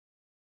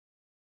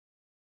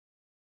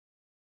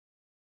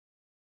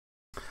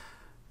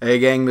Hey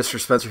gang, Mr.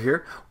 Spencer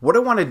here. What I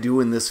want to do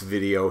in this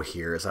video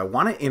here is I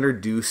want to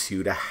introduce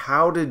you to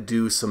how to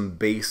do some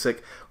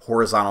basic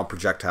horizontal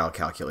projectile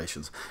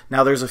calculations.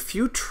 Now there's a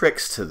few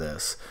tricks to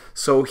this,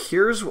 so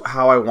here's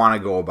how I want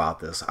to go about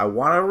this. I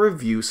want to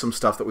review some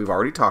stuff that we've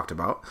already talked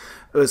about,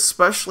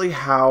 especially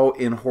how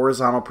in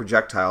horizontal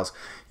projectiles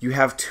you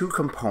have two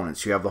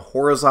components. You have the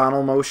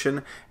horizontal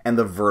motion and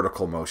the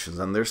vertical motions,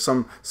 and there's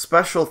some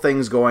special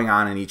things going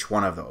on in each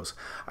one of those.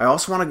 I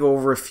also want to go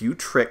over a few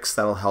tricks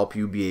that'll help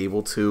you be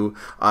able to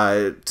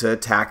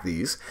attack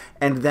these,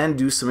 and then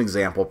do some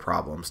example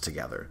problems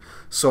together.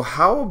 So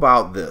how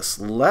about this?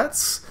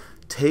 Let's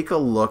take a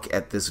look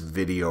at this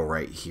video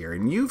right here,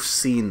 and you've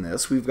seen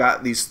this. We've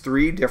got these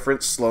three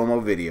different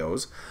slow-mo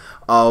videos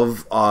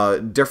of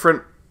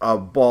different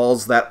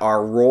balls that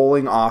are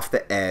rolling off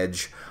the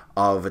edge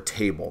of a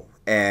table,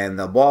 and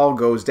the ball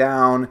goes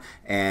down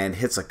and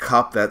hits a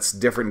cup that's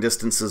different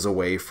distances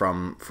away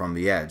from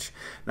the edge.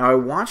 Now I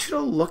want you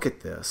to look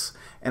at this,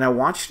 and I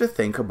want you to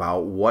think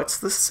about what's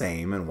the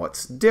same and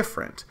what's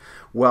different.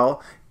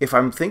 Well, if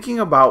I'm thinking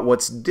about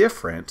what's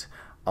different,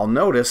 I'll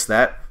notice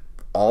that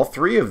all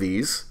three of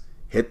these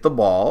hit the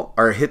ball,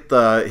 or hit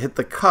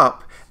the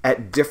cup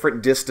at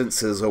different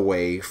distances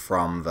away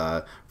from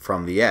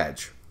the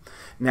edge.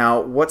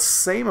 Now, what's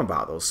same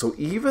about those? So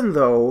even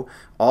though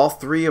all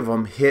three of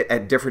them hit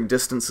at different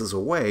distances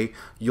away,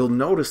 you'll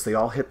notice they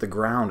all hit the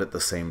ground at the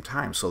same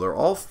time. So they're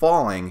all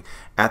falling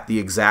at the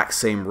exact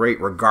same rate,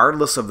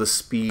 regardless of the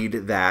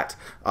speed that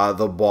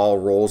the ball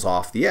rolls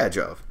off the edge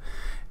of.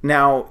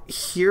 Now,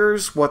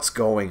 here's what's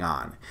going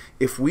on.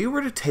 If we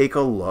were to take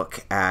a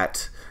look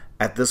at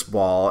this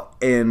ball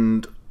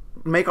and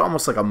make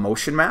almost like a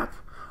motion map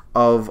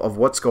of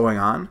what's going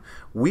on,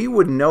 we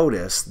would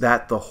notice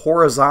that the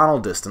horizontal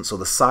distance, so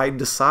the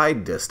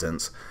side-to-side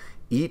distance,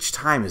 each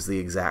time is the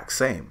exact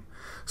same.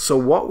 So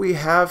what we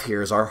have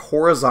here is our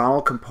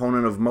horizontal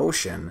component of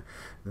motion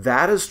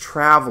that is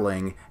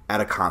traveling at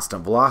a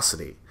constant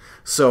velocity.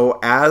 So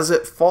as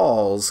it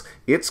falls,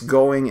 it's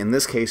going, in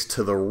this case,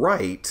 to the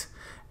right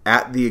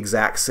at the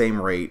exact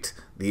same rate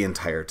the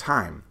entire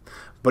time.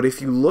 But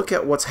if you look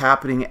at what's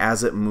happening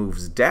as it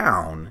moves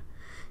down,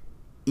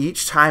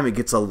 each time it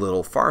gets a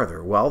little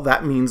farther. Well,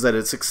 that means that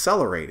it's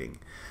accelerating.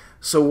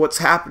 So what's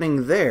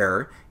happening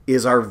there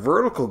is our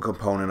vertical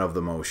component of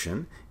the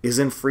motion is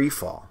in free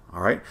fall.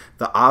 All right,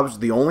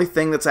 the only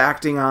thing that's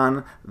acting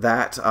on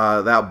that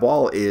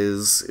ball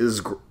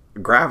is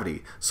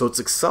gravity. So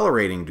it's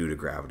accelerating due to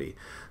gravity.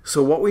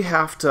 So what we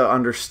have to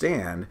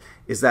understand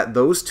is that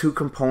those two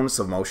components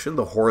of motion,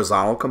 the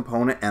horizontal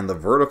component and the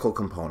vertical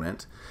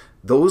component,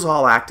 those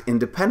all act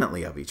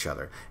independently of each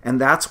other, and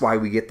that's why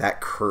we get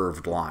that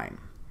curved line.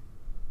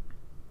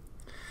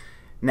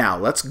 Now,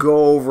 let's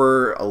go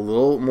over a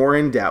little more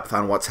in depth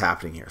on what's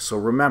happening here. So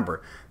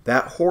remember,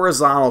 that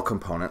horizontal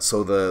component,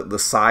 so the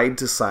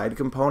side-to-side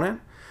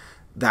component,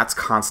 that's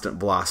constant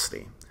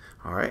velocity.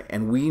 All right,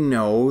 and we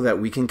know that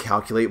we can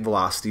calculate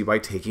velocity by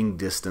taking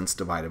distance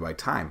divided by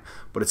time.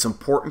 But it's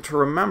important to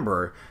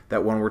remember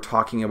that when we're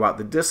talking about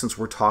the distance,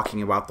 we're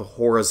talking about the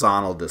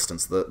horizontal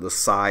distance, the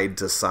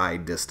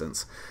side-to-side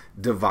distance,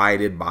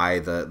 divided by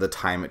the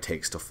time it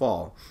takes to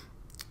fall.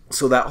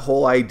 So that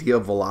whole idea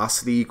of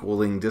velocity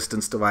equaling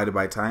distance divided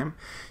by time,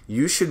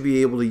 you should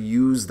be able to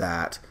use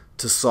that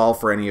to solve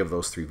for any of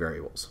those three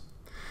variables.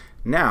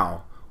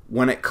 Now,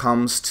 when it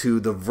comes to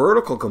the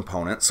vertical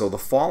component, so the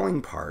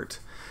falling part,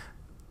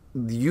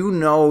 you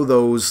know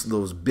those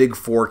big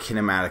four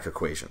kinematic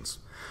equations.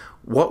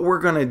 What we're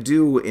going to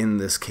do in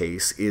this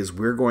case is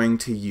we're going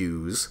to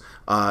use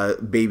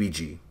baby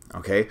g,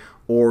 okay,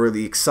 or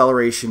the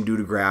acceleration due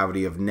to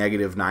gravity of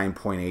negative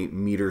 9.8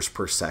 meters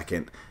per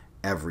second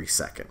every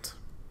second.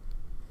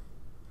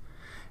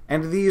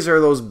 And these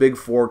are those big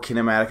four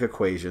kinematic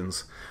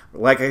equations.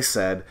 Like I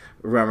said,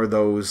 remember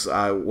those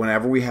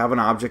whenever we have an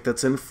object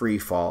that's in free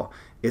fall,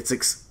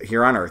 it's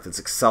here on Earth, it's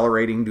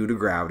accelerating due to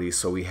gravity,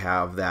 so we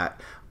have that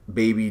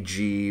baby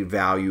g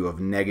value of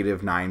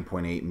negative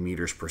 9.8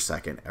 meters per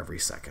second every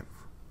second.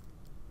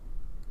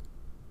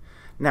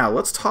 Now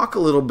let's talk a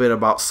little bit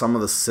about some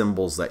of the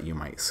symbols that you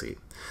might see.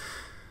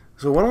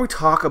 So when we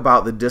talk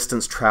about the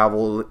distance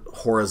traveled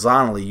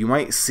horizontally, you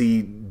might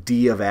see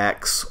d of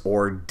x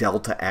or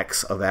delta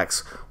x of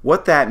x.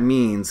 What that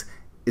means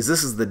is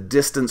this is the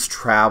distance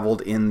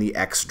traveled in the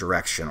x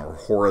direction, or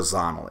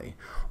horizontally,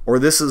 or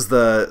this is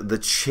the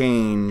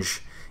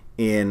change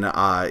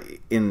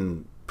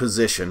in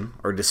position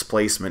or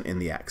displacement in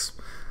the x.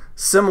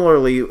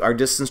 Similarly, our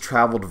distance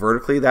traveled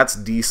vertically, that's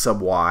d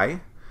sub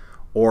y,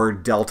 or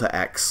delta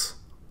x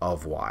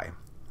of y.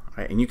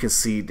 Right? And you can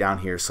see down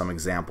here some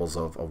examples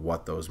of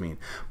what those mean.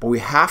 But we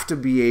have to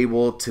be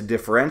able to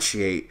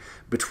differentiate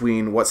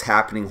between what's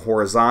happening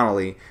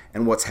horizontally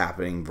and what's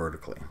happening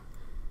vertically.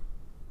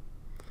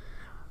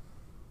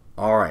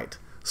 All right,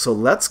 so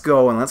let's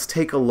go and let's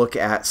take a look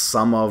at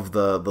some of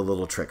the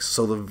little tricks.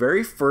 So the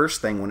very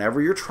first thing, whenever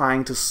you're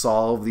trying to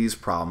solve these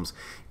problems,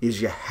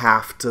 is you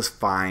have to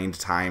find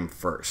time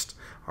first.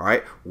 All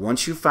right,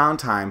 once you found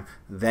time,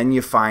 then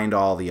you find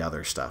all the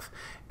other stuff.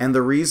 And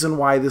the reason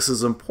why this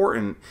is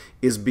important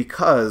is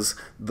because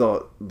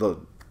the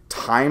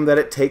time that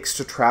it takes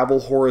to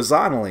travel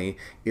horizontally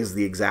is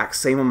the exact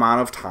same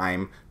amount of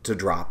time to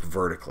drop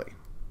vertically.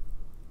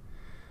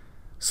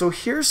 So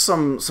here's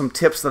some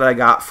tips that I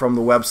got from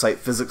the website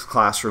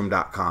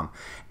physicsclassroom.com.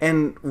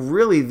 And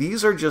really,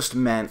 these are just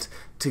meant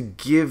to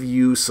give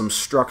you some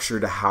structure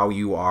to how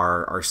you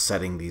are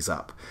setting these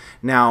up.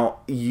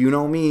 Now, you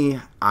know me,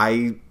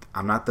 I'm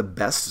not the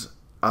best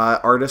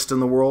artist in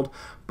the world,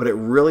 but it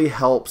really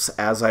helps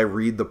as I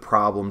read the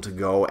problem to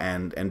go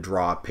and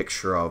draw a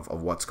picture of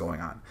what's going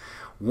on.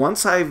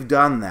 Once I've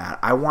done that,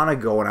 I want to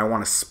go and I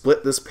want to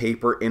split this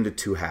paper into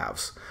two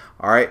halves.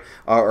 All right,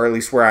 or at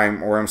least where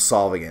I'm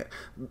solving it.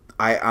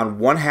 On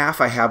one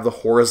half I have the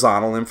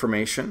horizontal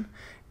information,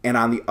 and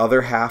on the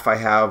other half I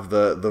have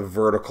the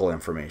vertical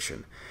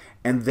information.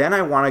 And then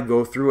I want to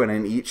go through, and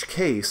in each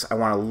case I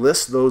want to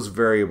list those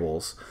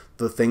variables,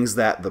 the things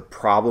that the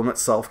problem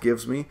itself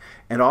gives me,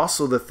 and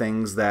also the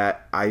things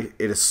that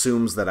it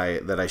assumes that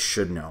I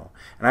should know.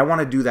 And I want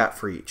to do that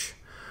for each.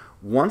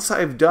 Once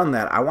I've done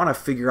that, I want to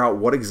figure out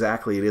what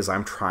exactly it is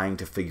I'm trying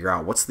to figure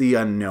out. What's the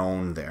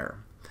unknown there?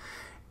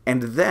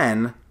 And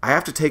then I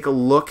have to take a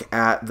look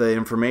at the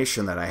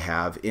information that I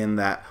have in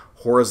that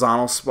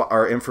horizontal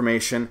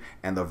information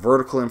and the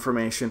vertical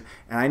information,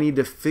 and I need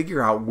to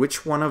figure out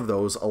which one of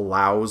those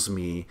allows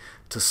me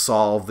to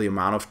solve the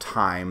amount of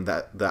time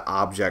that the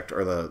object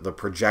or the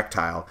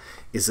projectile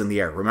is in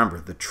the air.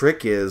 Remember, the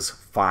trick is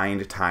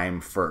find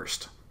time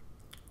first.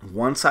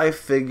 Once I've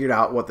figured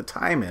out what the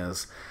time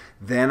is,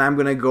 then I'm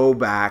going to go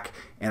back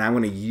and I'm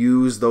going to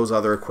use those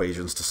other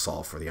equations to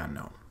solve for the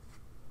unknown.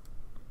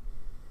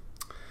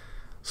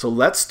 So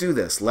let's do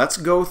this. Let's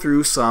go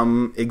through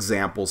some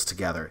examples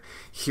together.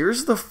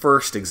 Here's the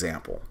first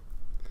example.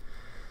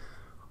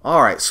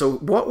 All right, so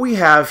what we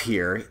have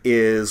here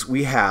is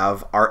we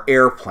have our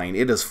airplane.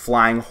 It is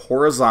flying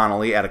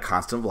horizontally at a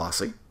constant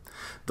velocity.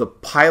 The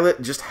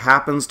pilot just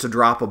happens to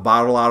drop a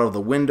bottle out of the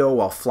window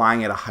while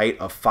flying at a height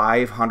of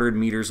 500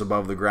 meters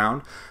above the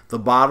ground. The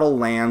bottle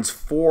lands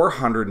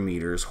 400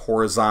 meters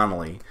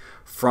horizontally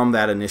from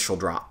that initial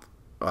drop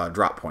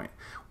point.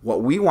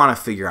 What we want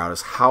to figure out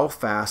is how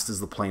fast is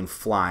the plane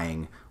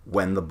flying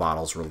when the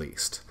bottle's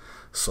released.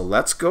 So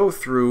let's go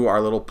through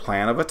our little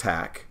plan of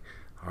attack.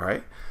 All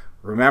right.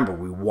 Remember,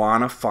 we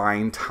want to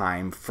find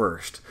time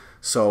first.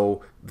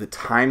 So the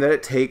time that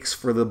it takes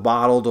for the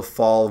bottle to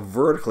fall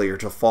vertically or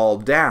to fall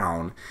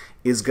down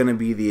is going to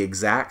be the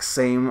exact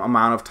same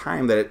amount of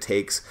time that it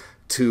takes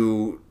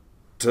to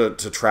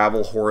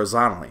travel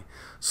horizontally.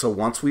 So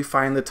once we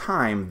find the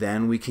time,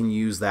 then we can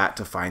use that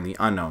to find the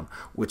unknown,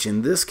 which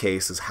in this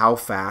case is how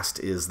fast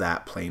is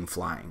that plane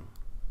flying.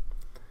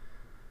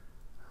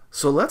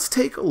 So let's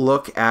take a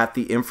look at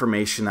the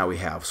information that we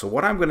have. So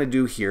what I'm going to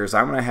do here is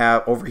I'm going to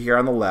have, over here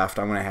on the left,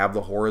 I'm going to have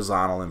the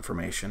horizontal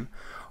information.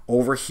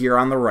 Over here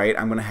on the right,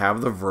 I'm going to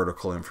have the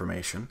vertical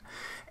information.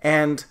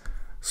 And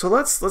so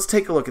let's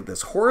take a look at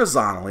this.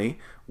 Horizontally,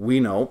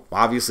 we know,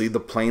 obviously, the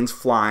plane's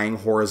flying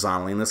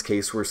horizontally. In this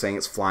case, we're saying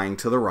it's flying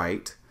to the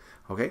right.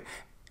 Okay.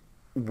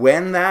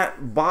 When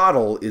that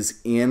bottle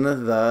is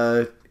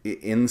inside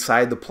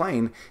the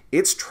plane,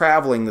 it's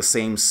traveling the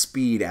same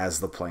speed as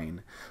the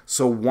plane.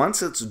 So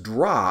once it's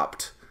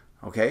dropped,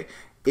 okay,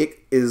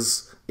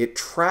 it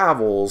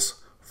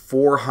travels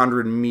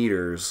 400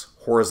 meters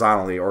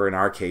horizontally, or in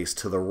our case,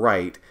 to the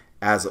right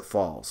as it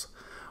falls.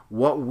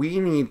 What we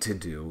need to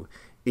do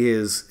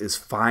is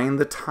find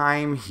the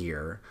time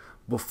here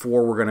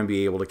before we're going to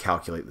be able to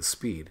calculate the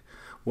speed.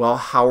 Well,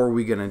 how are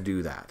we going to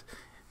do that?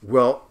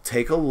 Well,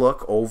 take a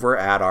look over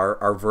at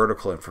our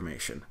vertical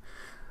information.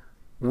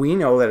 We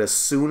know that as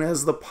soon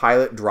as the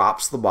pilot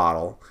drops the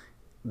bottle,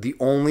 the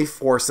only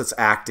force that's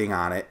acting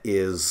on it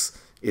is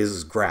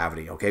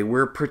gravity. Okay,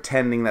 we're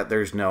pretending that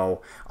there's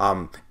no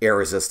air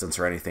resistance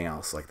or anything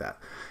else like that.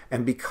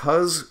 And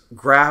because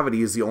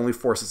gravity is the only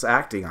force that's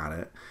acting on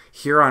it,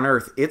 here on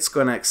Earth, it's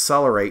going to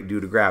accelerate due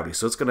to gravity.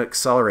 So it's going to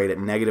accelerate at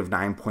negative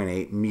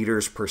 9.8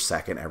 meters per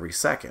second every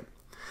second.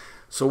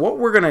 So what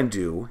we're going to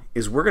do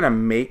is we're going to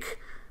make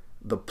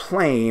the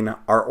plane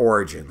our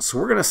origin. So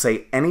we're going to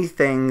say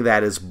anything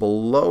that is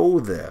below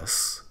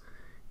this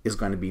is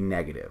going to be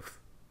negative.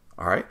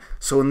 All right.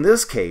 So in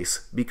this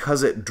case,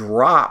 because it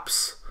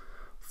drops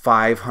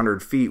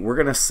 500 feet, we're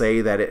going to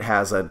say that it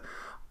has a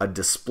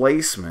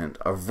displacement,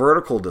 a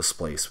vertical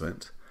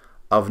displacement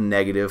of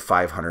negative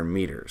 500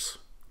 meters.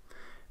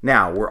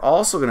 Now, we're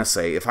also going to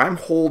say if I'm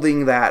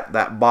holding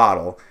that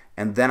bottle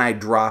and then I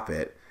drop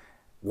it,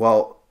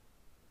 well,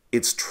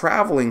 it's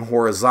traveling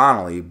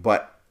horizontally,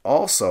 but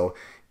also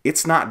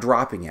it's not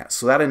dropping yet.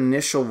 So that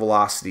initial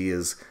velocity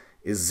is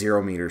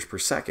 0 meters per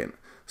second.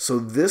 So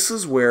this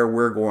is where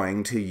we're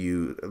going to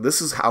use,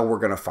 this is how we're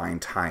going to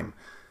find time.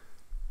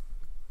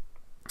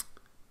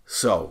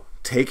 So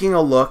taking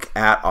a look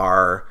at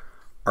our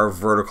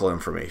vertical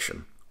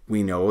information,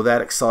 we know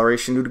that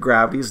acceleration due to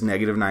gravity is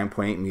negative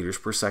 9.8 meters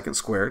per second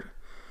squared.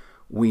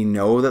 We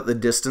know that the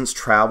distance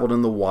traveled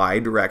in the y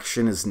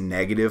direction is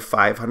negative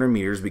 500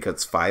 meters because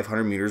it's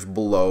 500 meters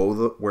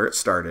below where it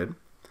started.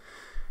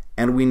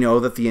 And we know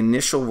that the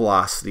initial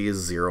velocity is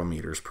 0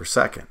 meters per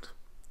second.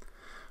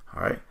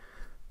 All right.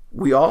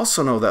 We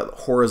also know that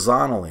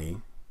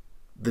horizontally,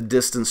 the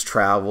distance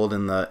traveled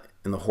in the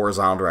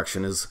horizontal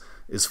direction is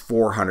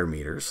 400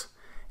 meters.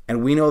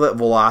 And we know that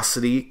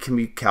velocity can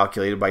be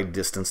calculated by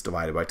distance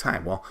divided by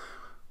time. Well,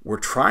 we're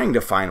trying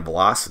to find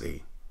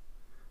velocity.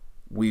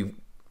 We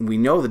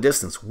know the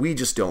distance, we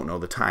just don't know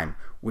the time,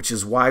 which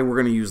is why we're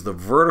going to use the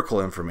vertical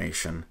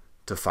information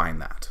to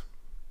find that.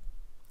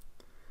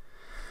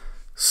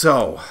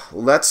 So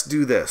let's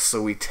do this.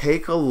 So we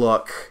take a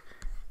look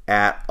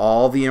at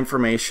all the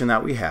information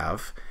that we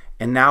have,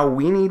 and now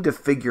we need to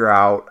figure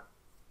out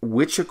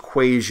which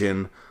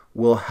equation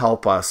will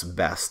help us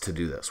best to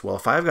do this. Well,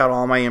 if I've got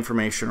all my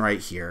information right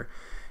here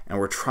and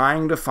we're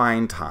trying to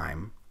find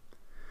time,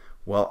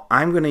 well,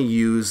 I'm going to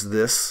use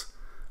this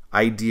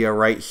idea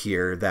right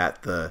here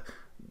that the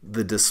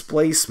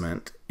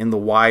displacement in the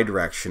y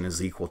direction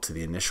is equal to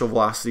the initial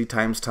velocity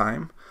times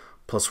time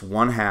plus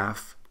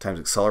 1/2 times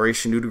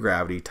acceleration due to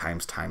gravity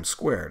times time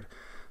squared.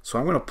 So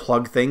I'm going to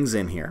plug things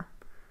in here.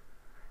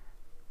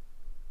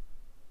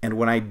 And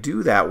when I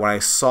do that, when I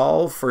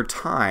solve for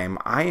time,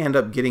 I end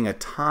up getting a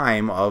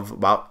time of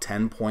about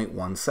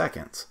 10.1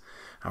 seconds.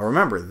 Now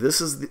remember,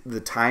 this is the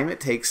time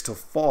it takes to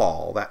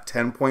fall, that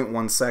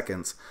 10.1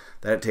 seconds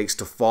that it takes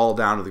to fall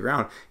down to the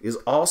ground is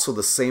also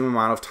the same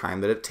amount of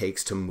time that it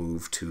takes to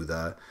move to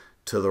the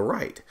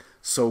right.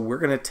 So we're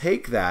going to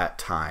take that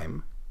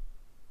time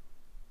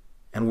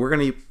and we're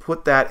going to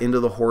put that into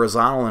the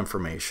horizontal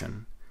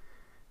information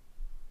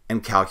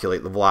and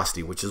calculate the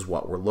velocity, which is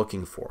what we're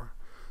looking for.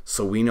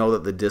 So we know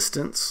that the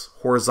distance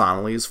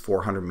horizontally is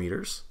 400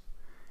 meters,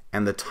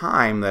 and the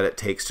time that it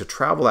takes to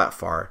travel that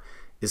far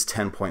is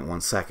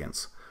 10.1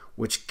 seconds,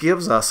 which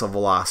gives us a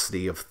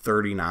velocity of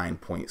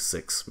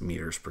 39.6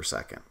 meters per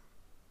second.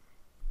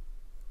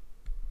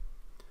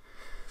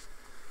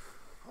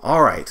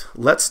 All right,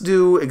 let's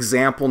do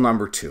example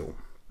number 2.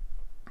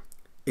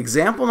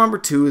 Example number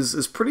 2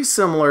 is pretty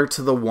similar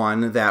to the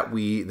one that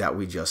we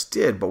just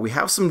did, but we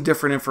have some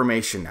different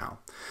information now.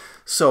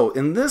 So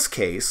in this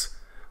case,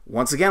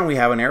 once again, we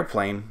have an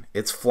airplane.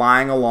 It's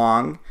flying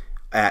along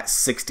at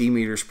 60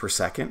 meters per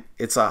second.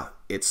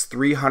 It's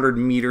 300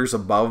 meters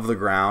above the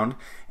ground,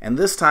 and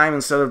this time,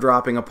 instead of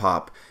dropping a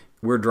pop,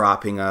 we're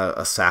dropping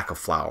a sack of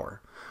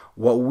flour.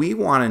 What we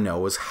want to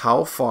know is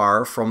how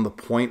far from the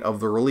point of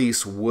the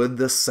release would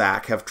the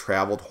sack have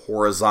traveled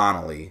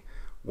horizontally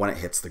when it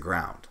hits the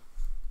ground.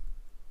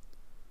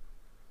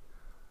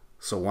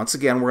 So once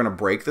again, we're going to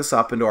break this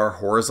up into our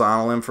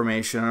horizontal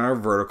information and our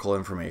vertical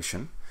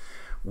information.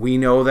 We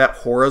know that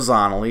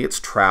horizontally it's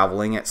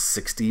traveling at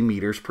 60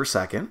 meters per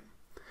second.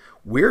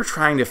 We're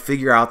trying to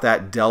figure out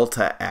that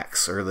delta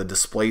x, or the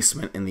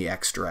displacement in the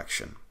x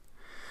direction.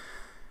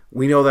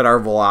 We know that our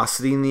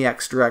velocity in the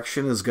x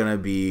direction is going to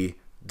be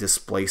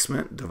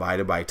displacement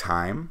divided by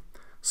time.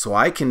 So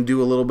I can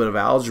do a little bit of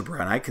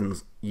algebra and I can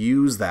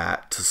use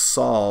that to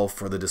solve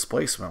for the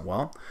displacement.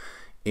 Well,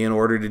 in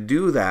order to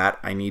do that,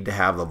 I need to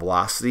have the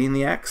velocity in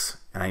the x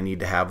and I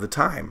need to have the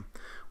time.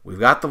 We've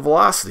got the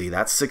velocity,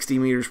 that's 60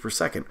 meters per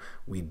second.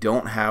 We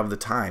don't have the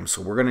time, so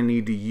we're going to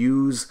need to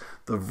use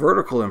the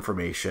vertical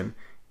information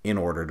in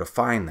order to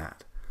find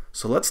that.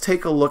 So let's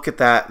take a look at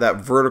that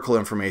vertical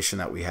information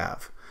that we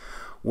have.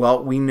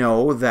 Well, we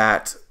know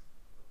that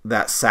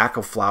that sack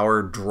of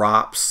flour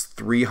drops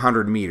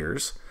 300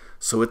 meters,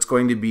 so it's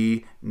going to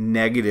be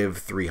negative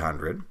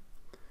 300.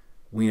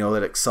 We know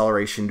that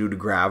acceleration due to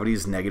gravity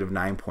is negative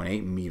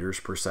 9.8 meters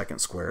per second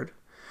squared.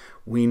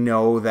 We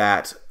know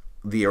that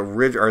the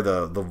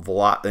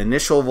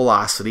initial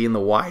velocity in the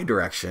y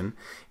direction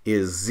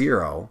is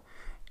 0,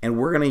 and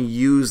we're going to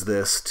use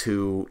this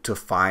to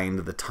find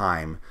the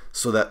time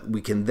so that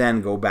we can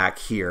then go back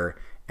here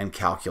and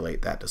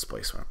calculate that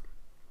displacement.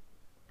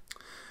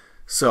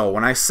 So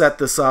when I set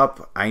this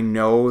up, I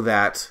know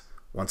that,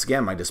 once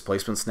again, my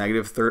displacement's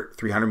negative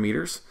 300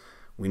 meters.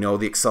 We know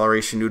the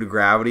acceleration due to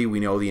gravity.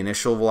 We know the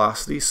initial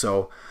velocity.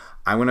 So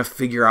I'm going to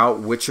figure out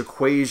which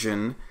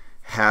equation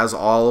has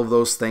all of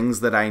those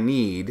things that I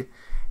need,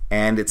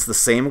 and it's the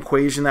same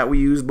equation that we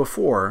used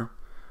before,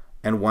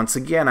 and once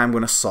again I'm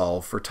going to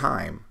solve for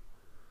time.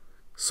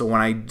 So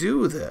when I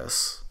do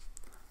this,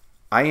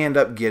 I end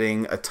up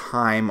getting a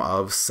time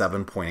of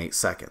 7.8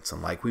 seconds,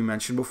 and like we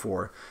mentioned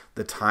before,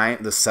 the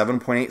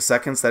 7.8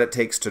 seconds that it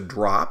takes to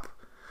drop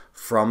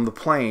from the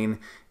plane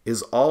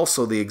is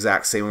also the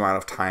exact same amount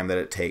of time that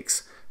it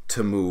takes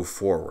to move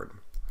forward.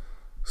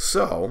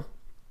 So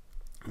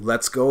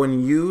let's go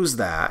and use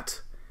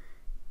that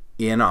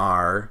in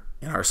our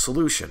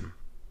solution.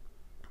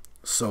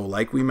 So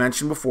like we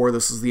mentioned before,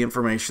 this is the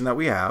information that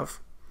we have.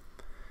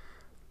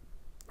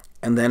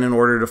 And then in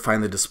order to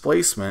find the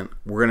displacement,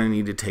 we're going to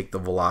need to take the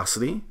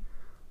velocity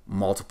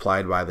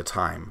multiplied by the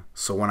time.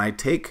 So when I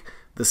take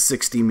the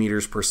 60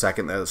 meters per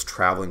second that is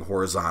traveling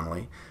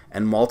horizontally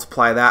and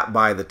multiply that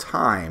by the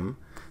time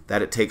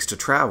that it takes to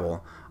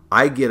travel,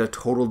 I get a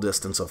total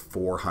distance of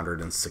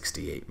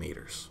 468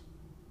 meters.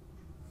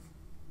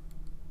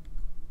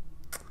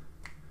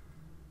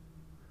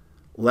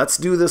 Let's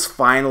do this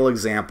final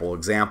example,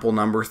 example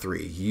number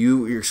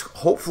 3.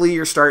 Hopefully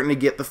you're starting to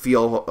get the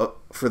feel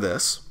for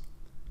this.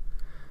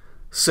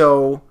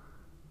 So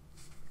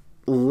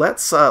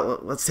let's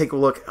take a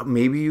look.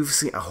 Maybe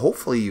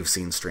hopefully you've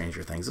seen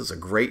Stranger Things. It's a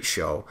great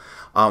show.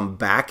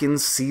 Back in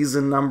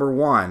season number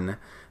 1,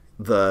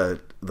 the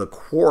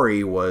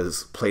quarry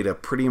played a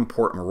pretty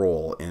important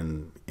role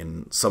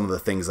in some of the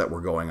things that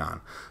were going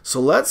on. So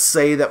let's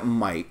say that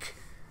Mike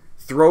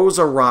throws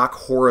a rock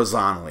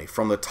horizontally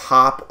from the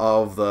top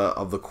of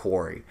the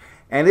quarry,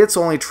 and it's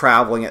only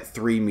traveling at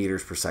 3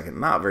 meters per second,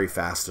 not very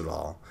fast at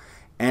all.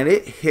 And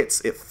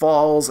it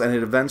falls, and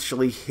it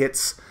eventually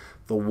hits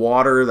the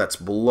water that's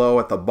below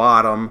at the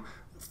bottom,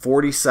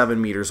 47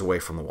 meters away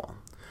from the wall.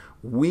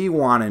 We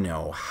want to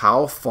know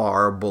how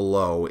far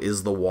below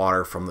is the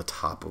water from the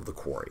top of the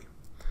quarry.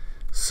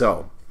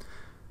 So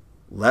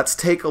let's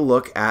take a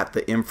look at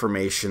the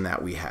information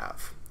that we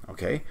have.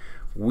 Okay,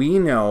 we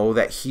know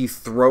that he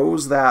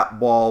throws that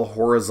ball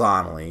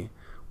horizontally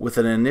with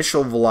an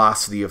initial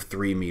velocity of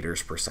 3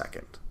 meters per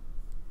second.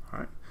 All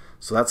right,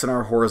 so that's in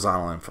our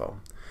horizontal info.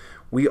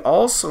 We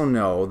also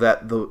know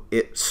that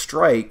it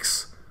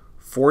strikes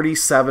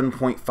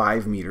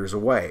 47.5 meters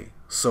away.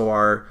 So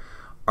our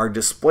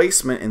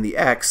displacement in the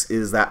x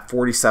is that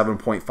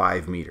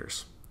 47.5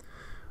 meters.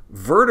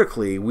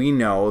 Vertically, we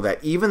know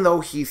that even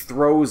though he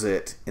throws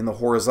it in the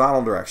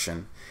horizontal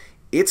direction,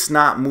 it's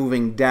not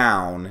moving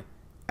down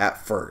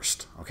at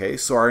first. Okay,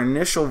 so our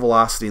initial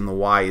velocity in the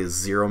y is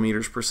 0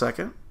 meters per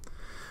second.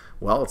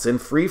 Well, it's in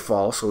free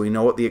fall, so we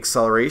know what the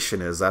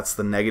acceleration is. That's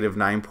the negative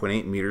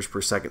 9.8 meters per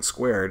second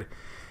squared.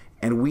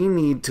 And we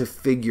need to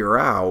figure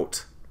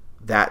out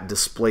that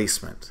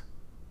displacement.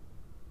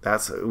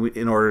 That's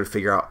in order to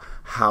figure out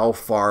how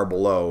far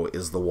below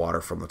is the water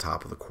from the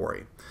top of the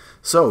quarry.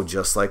 So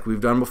just like we've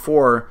done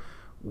before,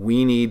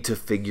 we need to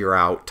figure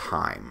out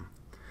time.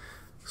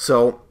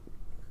 So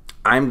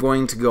I'm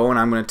going to go and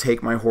I'm going to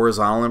take my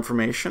horizontal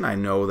information. I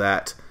know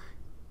that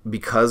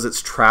because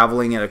it's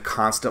traveling at a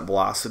constant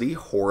velocity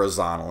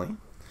horizontally,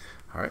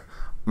 all right,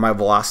 my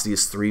velocity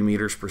is 3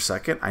 meters per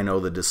second. I know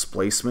the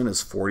displacement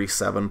is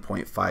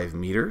 47.5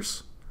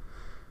 meters.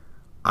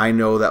 I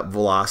know that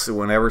velocity,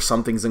 whenever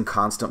something's in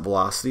constant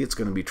velocity, it's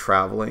going to be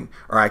traveling,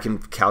 or I can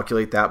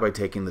calculate that by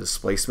taking the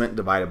displacement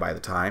divided by the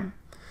time.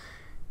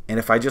 And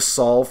if I just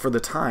solve for the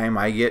time,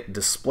 I get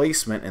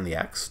displacement in the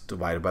x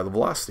divided by the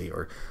velocity,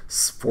 or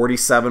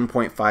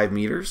 47.5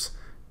 meters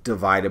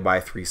divided by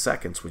 3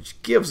 seconds, which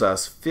gives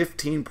us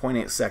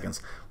 15.8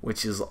 seconds,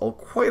 which is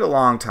quite a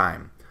long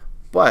time.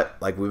 But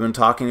like we've been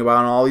talking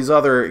about in all these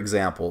other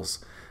examples,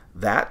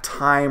 that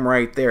time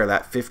right there,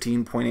 that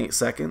 15.8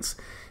 seconds,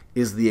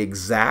 is the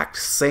exact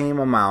same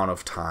amount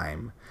of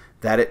time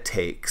that it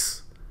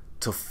takes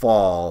to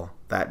fall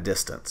that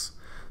distance.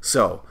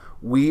 So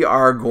we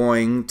are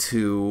going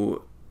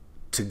to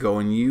go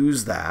and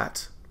use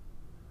that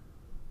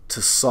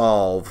to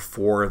solve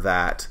for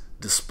that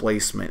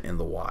displacement in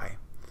the y.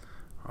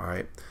 All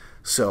right,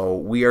 so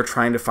we are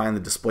trying to find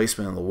the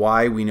displacement in the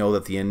y. We know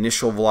that the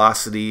initial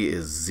velocity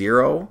is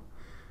 0.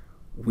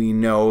 We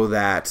know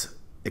that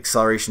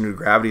acceleration due to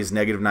gravity is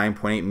negative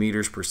 9.8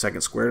 meters per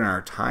second squared, and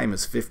our time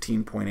is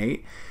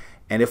 15.8.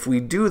 And if we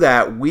do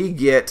that, we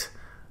get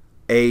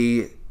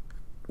a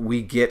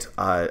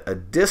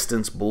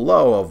distance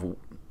below of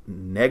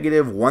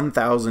negative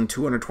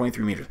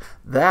 1,223 meters.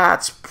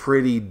 That's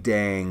pretty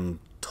dang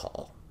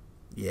tall.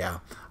 Yeah,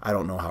 I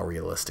don't know how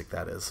realistic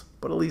that is,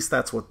 but at least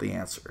that's what the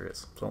answer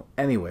is. So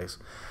anyways,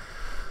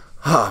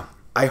 I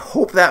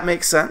hope that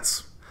makes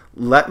sense.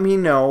 Let me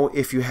know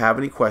if you have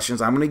any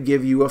questions. I'm going to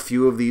give you a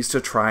few of these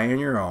to try on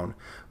your own,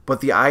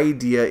 but the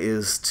idea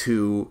is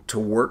to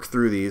work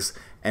through these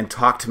and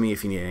talk to me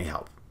if you need any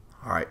help.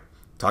 All right,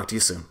 talk to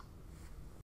you soon.